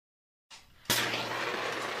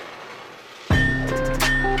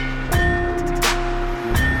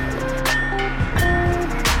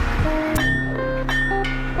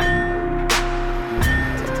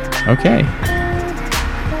Okay.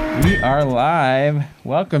 We are live.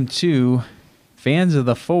 Welcome to Fans of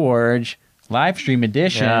the Forge live stream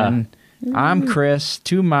edition. Yeah. I'm Chris.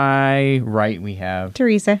 To my right we have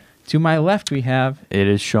Teresa. To my left we have it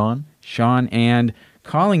is Sean. And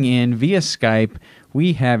calling in via Skype,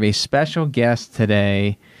 we have a special guest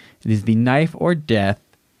today. It is the Knife or Death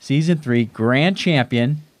Season 3 Grand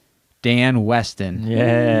Champion, Dan Weston.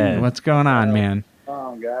 Yeah. What's going on, man? Come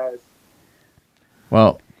on, guys.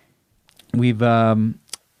 Well, we've been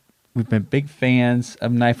big fans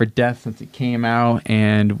of Knife or Death since it came out,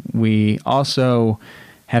 and we also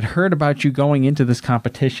had heard about you going into this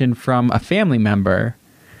competition from a family member.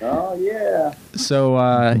 Oh, yeah.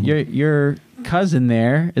 So your cousin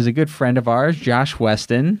there is a good friend of ours, Josh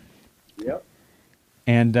Weston. Yep.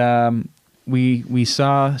 And we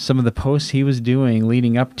saw some of the posts he was doing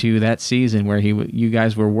leading up to that season where you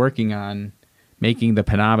guys were working on making the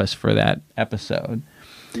Penobus for that episode.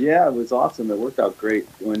 Yeah, it was awesome. It worked out great.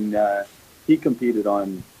 When he competed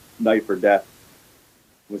on Knife or Death,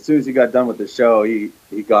 as soon as he got done with the show, he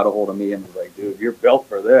got a hold of me and was like, dude, you're built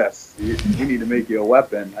for this. We need to make you a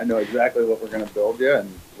weapon. I know exactly what we're going to build you, and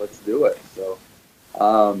let's do it. So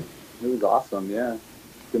it was awesome, yeah.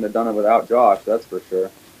 Couldn't have done it without Josh, that's for sure.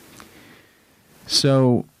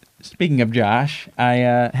 So, speaking of Josh,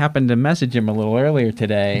 I happened to message him a little earlier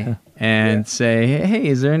today and say, hey,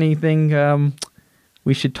 is there anything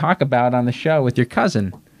we should talk about on the show with your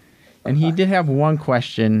cousin? And he did have one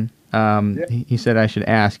question he said I should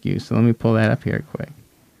ask you. So let me pull that up here quick.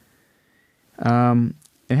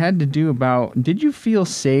 It had to do about, did you feel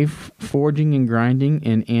safe forging and grinding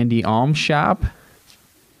in Andy Alm's shop?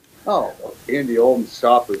 Oh, Andy Alm's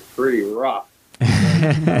shop was pretty rough.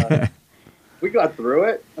 We got through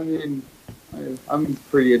it. I mean, I'm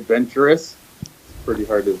pretty adventurous. It's pretty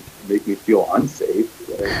hard to make me feel unsafe.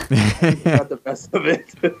 Got the best of it.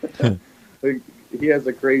 He has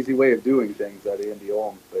a crazy way of doing things, that Andy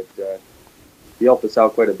Olm, but he helped us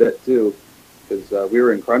out quite a bit too, because we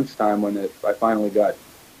were in crunch time when I finally got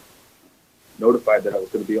notified that I was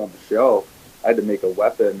going to be on the show. I had to make a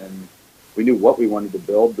weapon, and we knew what we wanted to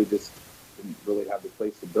build. We just didn't really have the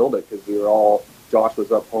place to build it because Josh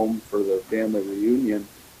was up home for the family reunion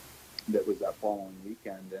that was that following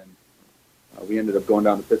weekend, and we ended up going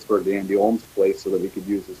down to Pittsburgh to Andy Olm's place so that we could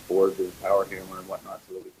use his forge, his power hammer and whatnot,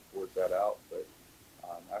 so that we could forge that out. But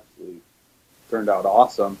actually turned out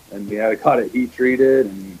awesome, and we got it heat treated,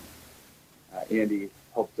 and Andy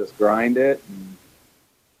helped us grind it, and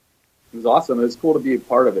it was awesome. It was cool to be a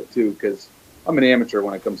part of it too, because I'm an amateur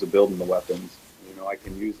when it comes to building the weapons. You know, I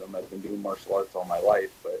can use them. I've been doing martial arts all my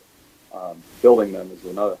life, but building them is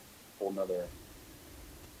another whole nother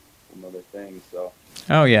thing. So.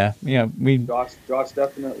 Oh yeah. Josh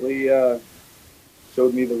definitely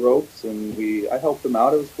showed me the ropes, and I helped him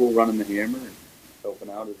out. It was cool running the hammer and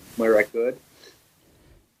helping out where I could.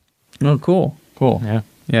 Oh, cool. Yeah.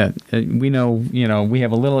 We know, we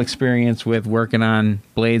have a little experience with working on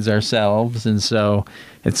blades ourselves, and so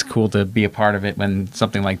it's cool to be a part of it when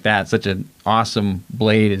something like that, such an awesome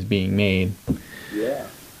blade, is being made. Yeah.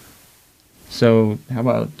 So how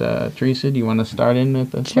about Teresa? Do you want to start in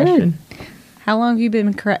with the question? How long have you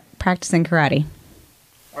been practicing karate?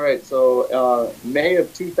 All right, so May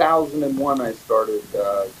of 2001, I started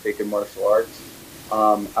taking martial arts.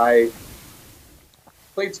 I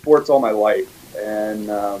played sports all my life, and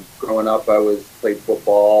growing up, I played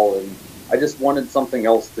football, and I just wanted something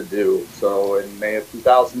else to do. So in May of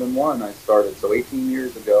 2001, I started. So 18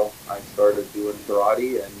 years ago, I started doing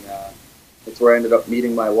karate, and that's where I ended up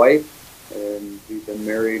meeting my wife, and we've been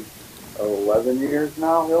married 11 years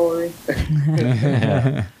now, Hillary.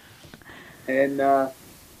 And now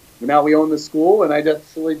we own the school, and I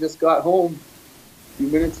just got home a few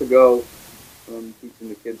minutes ago from teaching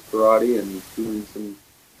the kids karate and doing some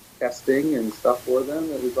testing and stuff for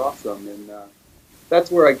them. It was awesome, and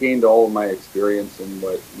that's where I gained all of my experience and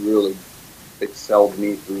what really excelled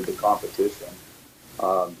me through the competition.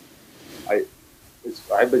 I've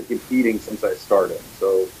been competing since I started,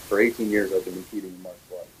 so for 18 years I've been competing in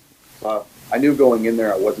martial arts. I knew going in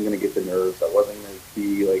there I wasn't going to get the nerves. I wasn't going to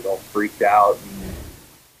be like all freaked out and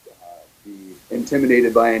be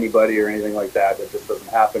intimidated by anybody or anything like that. That just doesn't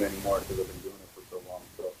happen anymore because I've been doing it for so long.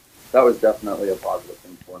 So that was definitely a positive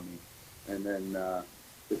thing for me. And then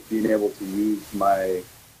just being able to use my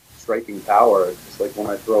striking power, it's just like when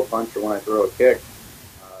I throw a punch or when I throw a kick,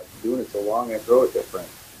 doing it so long I throw it different.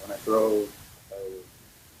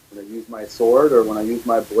 When I use my sword or when I use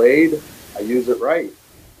my blade, I use it right. And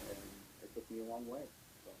it took me a long way.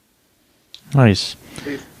 So. Nice.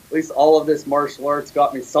 At least all of this martial arts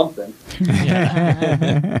got me something.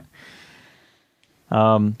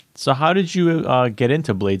 So how did you get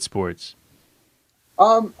into blade sports?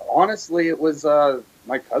 Honestly, it was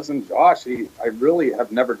my cousin Josh. I really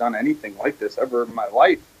have never done anything like this ever in my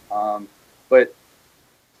life. But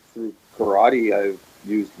through karate, I've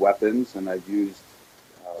used weapons, and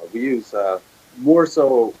we use more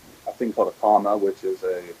so a thing called a kama, which is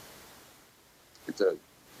it's a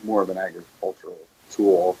more of an agricultural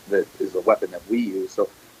tool that is a weapon that we use. So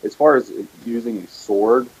as far as using a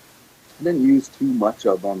sword, I didn't use too much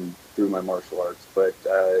of them through my martial arts, but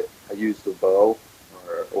I used a bow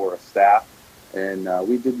or a staff, and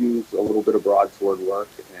we did use a little bit of broadsword work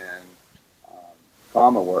and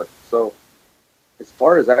kama work. So as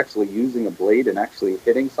far as actually using a blade and actually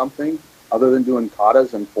hitting something, other than doing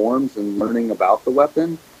katas and forms and learning about the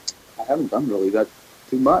weapon, I haven't done really that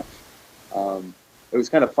too much. It was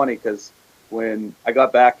kind of funny because when I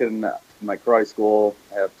got back in my karate school,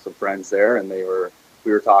 I have some friends there, and we were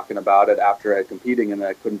talking about it after I had competing, and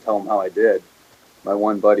I couldn't tell them how I did. My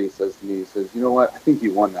one buddy says to me, he says, "You know what? I think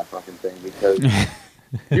you won that fucking thing because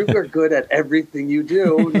you are good at everything you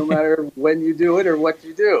do, no matter when you do it or what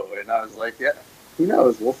you do." And I was like, "Yeah, who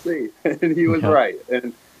knows? We'll see." And he was right.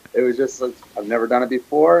 And it was just like, I've never done it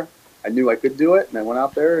before. I knew I could do it, and I went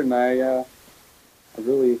out there, and it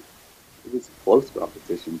was a close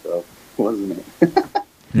competition, though, wasn't it?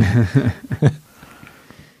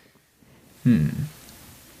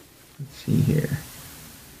 Let's see here.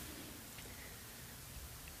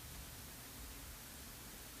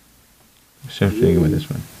 So figuring with this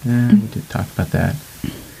one. We did talk about that.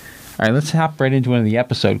 All right, let's hop right into one of the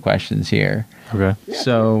episode questions here. Okay.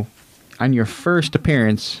 So, on your first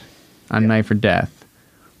appearance on Knife or Death,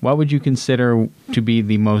 what would you consider to be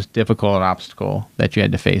the most difficult obstacle that you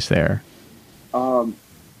had to face there?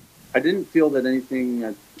 I didn't feel that anything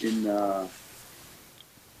in the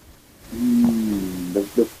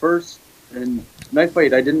first knife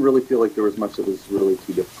fight, I didn't really feel like there was much that was really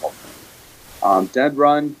too difficult. Dead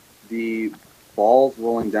run, the balls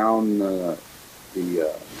rolling down the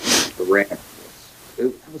ramp,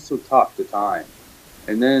 it was so tough to time.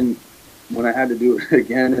 And then when I had to do it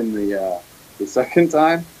again in the second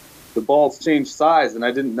time, the balls changed size, and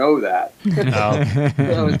I didn't know that.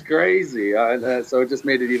 That was crazy. So it just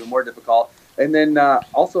made it even more difficult. And then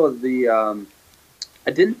also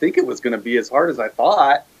I didn't think it was going to be as hard as I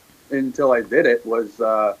thought until I did it, was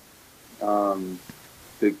the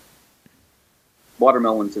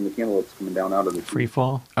watermelons and the cantaloupes coming down out of the Free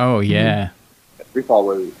fall? Oh, yeah. Free fall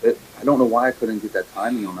I don't know why I couldn't get that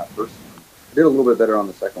timing on that first one. I did a little bit better on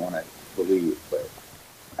the second one, I believe, but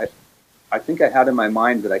I think I had in my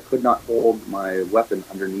mind that I could not hold my weapon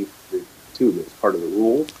underneath the tube. It's part of the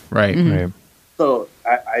rules. Right. Right. So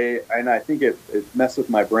I think it messed with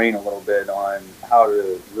my brain a little bit on how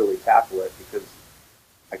to really tackle it, because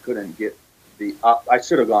I couldn't get the up. I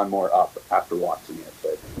should have gone more up after watching it,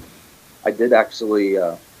 but I did actually.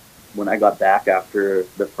 When I got back after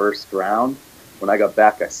the first round, I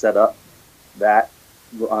set up that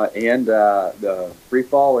and the free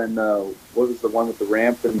fall and what was the one with the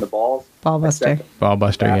ramp and the balls? Ballbuster.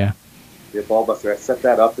 Ballbuster, yeah. Yeah, Ballbuster. I set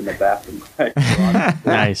that up in the bathroom.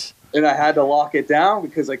 Nice. And I had to lock it down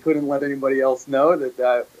because I couldn't let anybody else know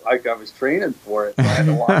that I was training for it. So I had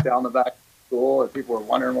to lock down the back of school, and people were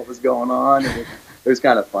wondering what was going on. And it was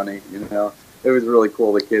kind of funny, you know. It was really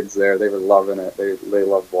cool. The kids there, they were loving it. They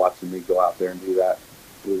loved watching me go out there and do that.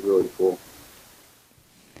 It was really cool.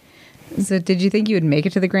 So did you think you would make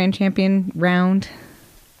it to the Grand Champion round?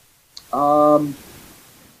 I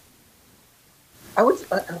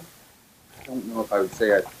don't know if I would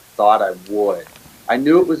say I thought I would. I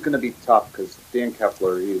knew it was going to be tough because Dan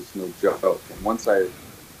Kepler, he was no joke. And once I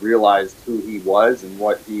realized who he was and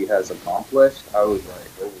what he has accomplished, I was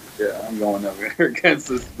like, "Holy shit! I'm going up there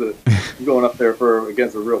against I'm going up there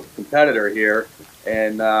against a real competitor here."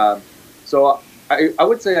 And so I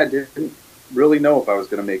would say I didn't really know if I was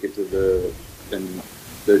going to make it to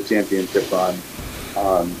the championship run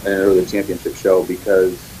or the championship show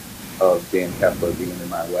because of Dan Kepler being in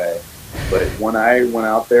my way. But when I went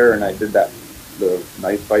out there and I did the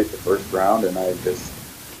knife fight the first round and I just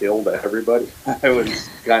killed everybody, I was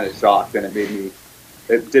kind of shocked, and it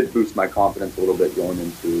did boost my confidence a little bit going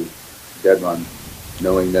into Dead Run,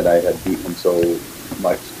 knowing that I had beaten him so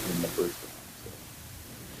much in the first round.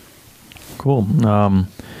 So. Cool.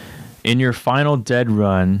 In your final Dead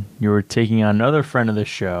Run, you were taking on another friend of the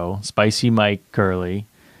show, Spicy Mike Curley.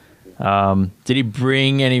 Did he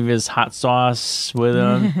bring any of his hot sauce with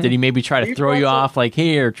him? Did he maybe try to throw you off, like,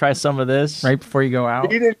 here, try some of this? Right before you go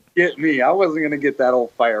out? He didn't get me. I wasn't going to get that old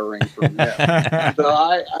fire ring from him.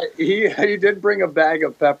 So he did bring a bag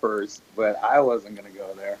of peppers, but I wasn't going to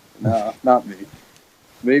go there. No, not me.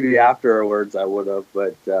 maybe afterwards I would have,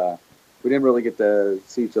 but we didn't really get to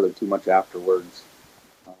see each other too much afterwards.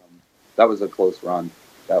 That was a close run.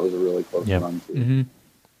 That was a really close Yep. run too. Mm-hmm.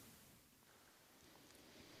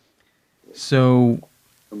 So,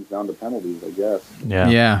 Comes down to penalties, I guess.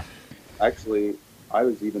 yeah. Actually, I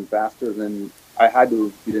was even faster than I had to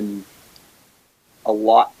have been a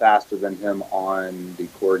lot faster than him on the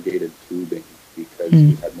corrugated tubing because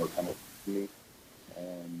he had more penalties than me.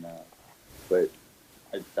 And but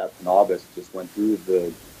that novice just went through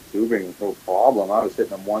the tubing with no problem. I was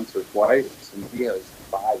hitting him once or twice, and he was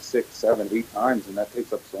 5, 6, 7, 8 times, and that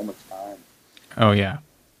takes up so much time. Oh, yeah.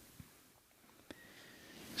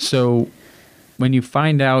 So, when you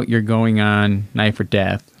find out you're going on Knife or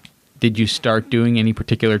Death, did you start doing any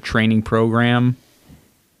particular training program?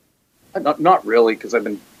 Not really, because I've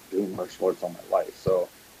been doing martial arts all my life. So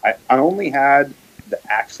I only had the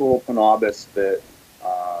actual Panobis that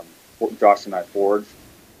Josh and I forged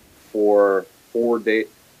for 4 days.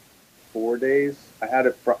 I had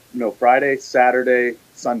it Friday, Saturday,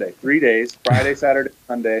 Sunday. 3 days. Friday, Saturday,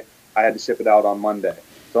 Sunday. I had to ship it out on Monday.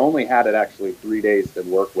 So I only had it actually 3 days to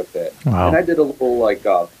work with it. Wow. And I did a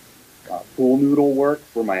little pool noodle work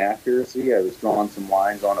for my accuracy. I was drawing some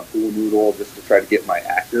lines on a pool noodle just to try to get my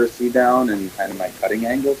accuracy down and kind of my cutting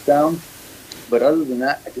angles down. But other than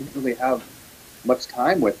that, I didn't really have much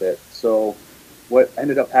time with it. So what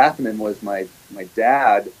ended up happening was my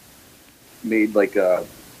dad made like a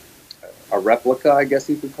replica, I guess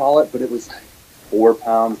you could call it, but it was 4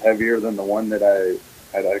 pounds heavier than the one that I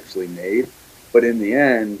had actually made. But in the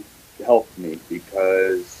end, it helped me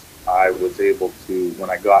because I was able to, when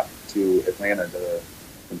I got to Atlanta to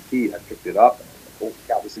compete, I picked it up and I was like, holy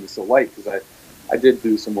cow, this thing is so light, because I did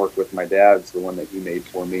do some work with my dad's, the one that he made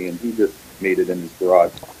for me, and he just made it in his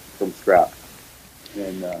garage from scratch.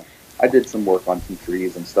 And I did some work on some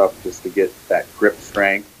trees and stuff just to get that grip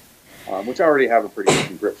strength, which I already have a pretty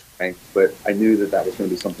decent grip strength, but I knew that that was going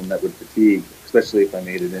to be something that would fatigue, especially if I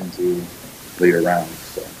made it into later rounds.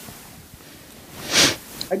 So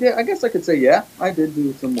I guess I could say, yeah, I did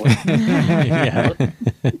do some work. Yeah.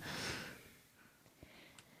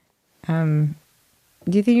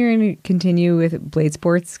 Do you think you're going to continue with blade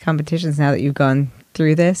sports competitions now that you've gone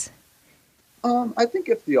through this? I think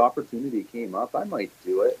if the opportunity came up, I might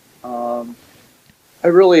do it. I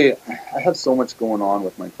have so much going on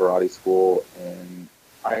with my karate school, and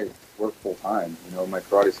I work full time. My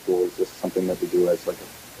karate school is just something that we do as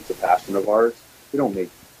it's a passion of ours. We don't make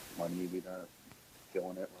money. We're not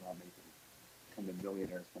killing it. We're not becoming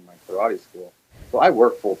millionaires from my karate school. So I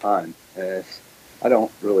work full time, and I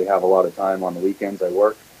don't really have a lot of time on the weekends. I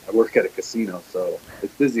work at a casino, so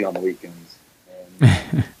it's busy on the weekends,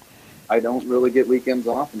 and I don't really get weekends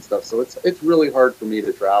off and stuff. So it's really hard for me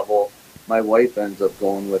to travel. My wife ends up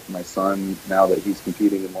going with my son now that he's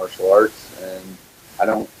competing in martial arts, and I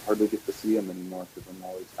don't hardly get to see him anymore because I'm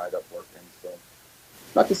always tied up working. So,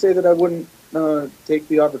 not to say that I wouldn't take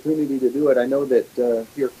the opportunity to do it. I know that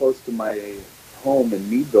here close to my home in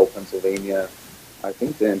Meadville, Pennsylvania, I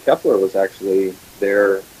think Dan Kepler was actually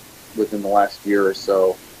there within the last year or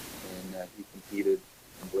so, and he competed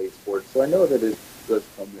in blade sports. So I know that it does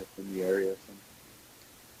come in the area. So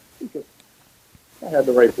I think if I had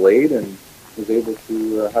the right blade and was able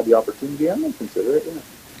to have the opportunity, I'm going to consider it. Yeah.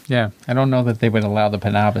 Yeah, I don't know that they would allow the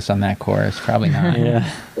Panobis on that course. Probably not.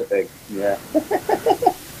 Yeah. Yeah.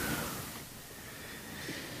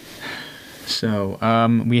 So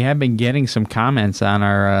we have been getting some comments on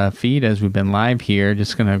our feed as we've been live here.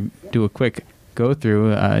 Just going to do a quick go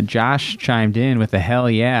through. Josh chimed in with a hell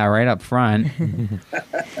yeah right up front.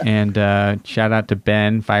 And shout out to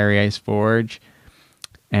Ben, Fiery Ice Forge.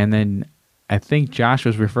 And then I think Josh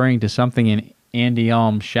was referring to something in Andy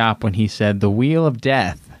Ulm's shop when he said the Wheel of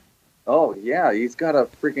Death. Oh, yeah. He's got a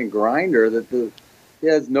freaking grinder that he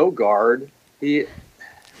has no guard. I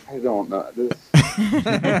don't know.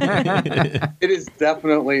 It is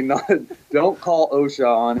definitely not. Don't call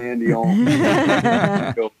OSHA on Andy Ulm.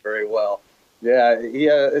 Go very well. Yeah,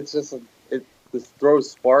 it's just it just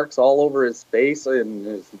throws sparks all over his face and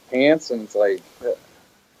his pants, and it's like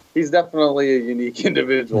he's definitely a unique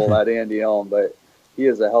individual, that Andy Ulm, but he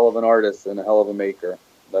is a hell of an artist and a hell of a maker.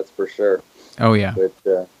 That's for sure. Oh yeah.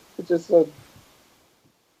 But it's just a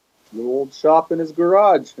little old shop in his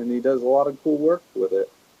garage, and he does a lot of cool work with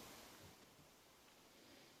it.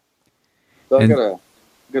 So I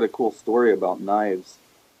got a cool story about knives.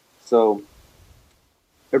 So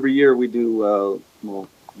every year we do,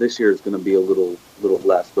 this year is going to be a little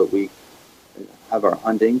less, but we have our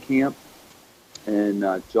hunting camp, and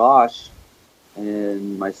Josh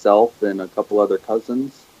and myself and a couple other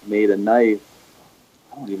cousins made a knife.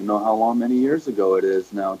 I don't even know how many years ago it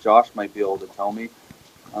is now. Josh might be able to tell me.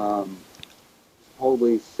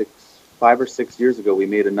 Probably 5 or 6 years ago, we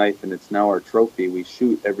made a knife, and it's now our trophy. We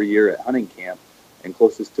shoot every year at hunting camp, and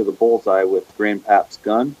closest to the bullseye with Grandpap's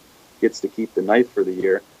gun gets to keep the knife for the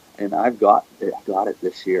year. And I got it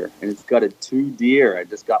this year, and it's gutted 2 deer. I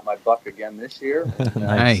just got my buck again this year.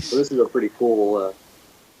 Nice. So this is a pretty cool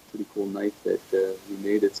knife that we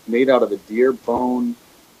made. It's made out of a deer bone.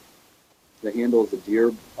 The handle is a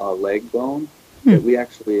deer leg bone that we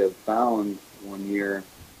actually have found one year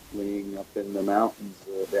laying up in the mountains,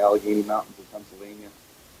 the Allegheny Mountains of Pennsylvania.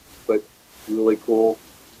 But really cool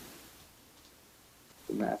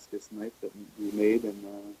Damascus knife that we made, and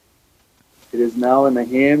it is now in the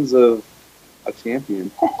hands of a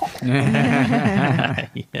champion. Yeah.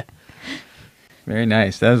 Very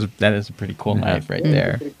nice. That is a pretty cool knife right It's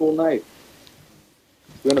there. a pretty cool knife.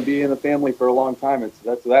 It's going to be in the family for a long time.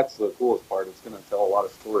 That's the coolest part. It's going to tell a lot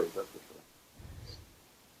of stories, that's for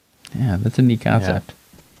sure. Yeah, that's a neat concept.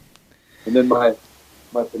 And then my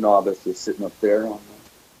Penobus is sitting up there on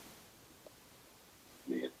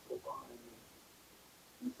the info behind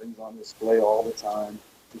me. Things on display all the time.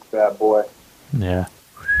 This bad boy. Yeah.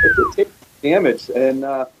 It takes damage, and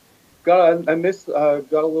got a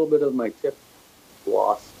little bit of my tip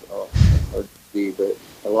lost. But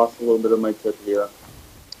I lost a little bit of my tip here,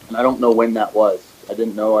 and I don't know when that was. I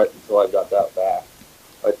didn't know it until I got that back.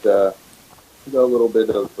 But I got a little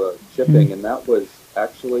bit of chipping, and that was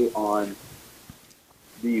actually on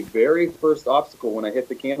the very first obstacle when I hit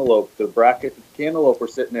the cantaloupe. The bracket the cantaloupe were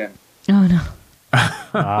sitting in. Oh no.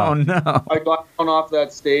 Oh no. I got down off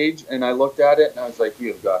that stage, and I looked at it, and I was like,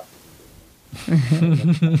 "You've got."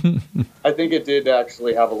 I think it did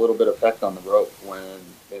actually have a little bit of effect on the rope when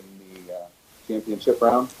in the championship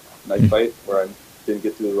round, night fight, where I didn't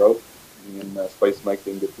get through the rope, and Spice Mike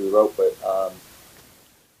didn't get through the rope. But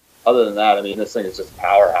other than that, I mean, this thing is just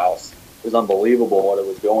powerhouse. It was unbelievable what it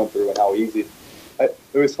was going through and how easy. It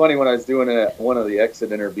was funny when I was doing one of the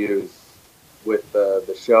exit interviews with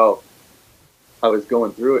the show. I was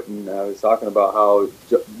going through it, and I was talking about how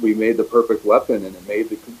we made the perfect weapon, and it made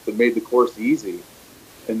the course easy.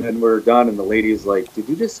 And then we're done, and the lady's like, "Did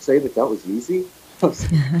you just say that was easy?"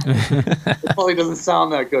 It probably doesn't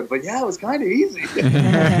sound that good, but yeah, it was kind of easy.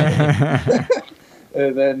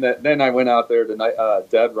 And then I went out there to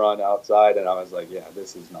dead run outside, and I was like, "Yeah,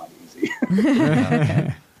 this is not easy."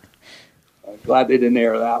 I'm glad they didn't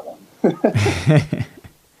air that one.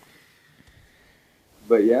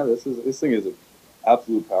 But yeah, this thing is an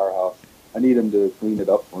absolute powerhouse. I need him to clean it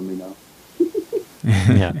up for me now.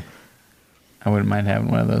 Yeah. I wouldn't mind having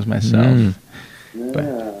one of those myself.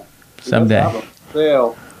 Yeah. Someday. He does have 'em for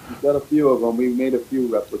sale. He's got a few of them. We made a few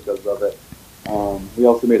replicas of it. We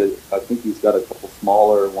also made I think he's got a couple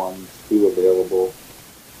smaller ones too available.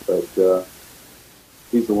 But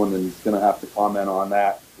he's the one that's going to have to comment on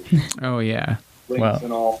that. Oh yeah. Links Well,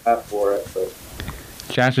 and all that for it. But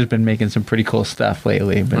Josh has been making some pretty cool stuff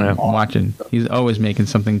lately. Been Yeah. watching. He's always making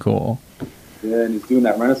something cool. yeah, and he's doing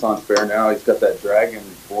that Renaissance fair now. He's got that dragon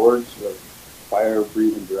forge, the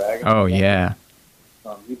fire-breathing dragon. Oh yeah.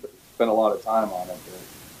 He spent a lot of time on it.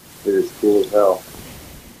 It is cool as hell.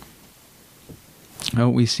 Oh,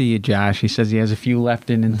 we see you, Josh. He says he has a few left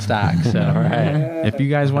in stock. So right. if you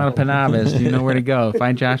guys want a Penobus, you know where to go.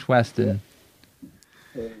 Find Josh Weston.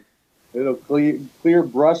 It'll clear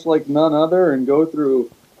brush like none other and go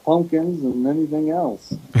through pumpkins and anything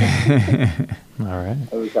else. All right.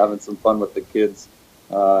 I was having some fun with the kids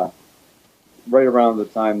right around the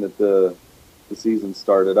time that the season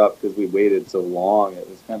started up because we waited so long. It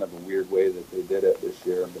was kind of a weird way that they did it this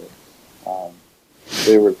year, but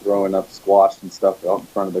they were throwing up squash and stuff out in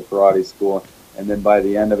front of the karate school. And then by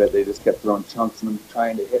the end of it, they just kept throwing chunks and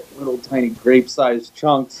trying to hit little tiny grape-sized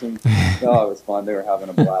chunks. And it was fun. They were having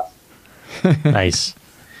a blast. Nice.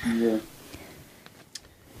 Yeah.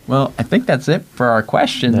 Well, I think that's it for our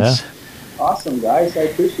questions. Yeah. Awesome, guys. I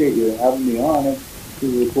appreciate you having me on. It's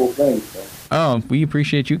a cool thing. So. Oh, we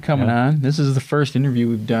appreciate you coming on. This is the first interview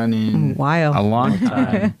we've done in Wow. a long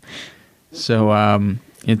time. So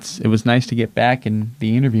it was nice to get back in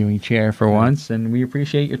the interviewing chair for once, and we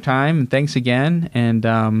appreciate your time. And thanks again.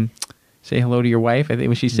 And say hello to your wife. I think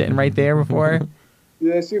was she sitting right there before?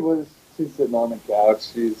 Yeah, she was. She's sitting on the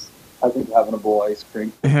couch. She's, I think, having a bowl of ice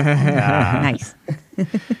cream. Nice.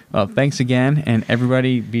 Well, thanks again, and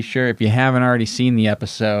everybody, be sure if you haven't already seen the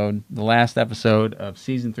last episode of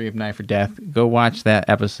season 3 of Knife or Death, go watch that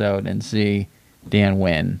episode and see Dan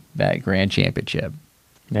win that grand championship.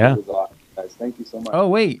 Yeah. It was awesome, guys. Thank you so much. Oh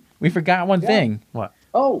wait, we forgot one thing. What?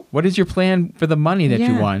 Oh, What is your plan for the money that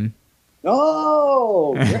you Yeah. won?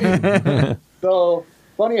 great. So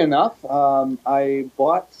funny enough, I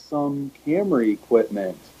bought some camera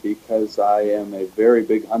equipment because I am a very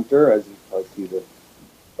big hunter, as you probably see the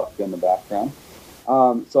buck in the background.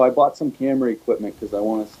 So I bought some camera equipment because I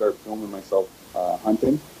want to start filming myself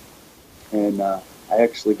hunting. And I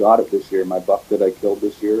actually got it this year. My buck that I killed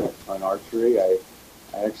this year on archery, I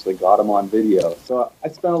actually got him on video. So I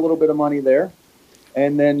spent a little bit of money there.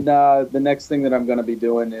 And then the next thing that I'm going to be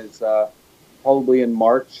doing is probably in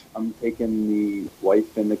March, I'm taking the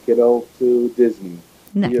wife and the kiddo to Disney.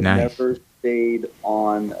 Nice. We have Nice. never stayed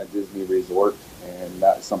on a Disney resort, and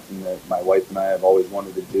that's something that my wife and I have always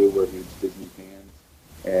wanted to do. We're huge Disney fans,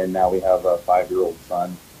 and now we have a 5-year-old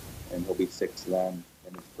son, and he'll be 6 then,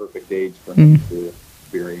 and it's perfect age for him to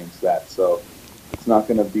experience that. So it's not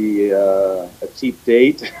going to be a cheap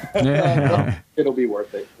date. It'll be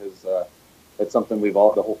worth it because that's something the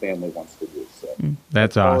whole family wants to do. So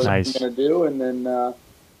That's all awesome. Nice. I'm going to do, and then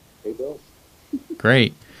pay bills.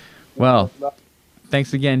 Great. Well,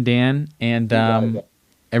 thanks again, Dan. And got it.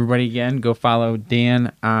 everybody, again, go follow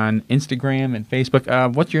Dan on Instagram and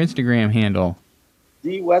Facebook. What's your Instagram handle?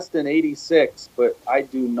 D Weston 86, but I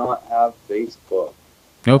do not have Facebook.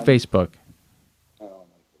 No Facebook. I don't know.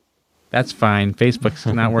 That's fine. Facebook's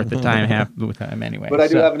not worth the time half the time anyway. But I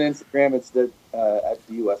do So, have an Instagram. It's at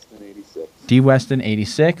D Weston 86.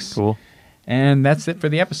 DWeston86. Cool. And that's it for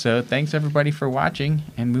the episode. Thanks, everybody, for watching,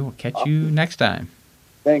 and we will catch you next time.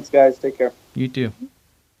 Thanks, guys. Take care. You too.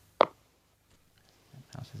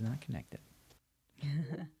 House is not connected.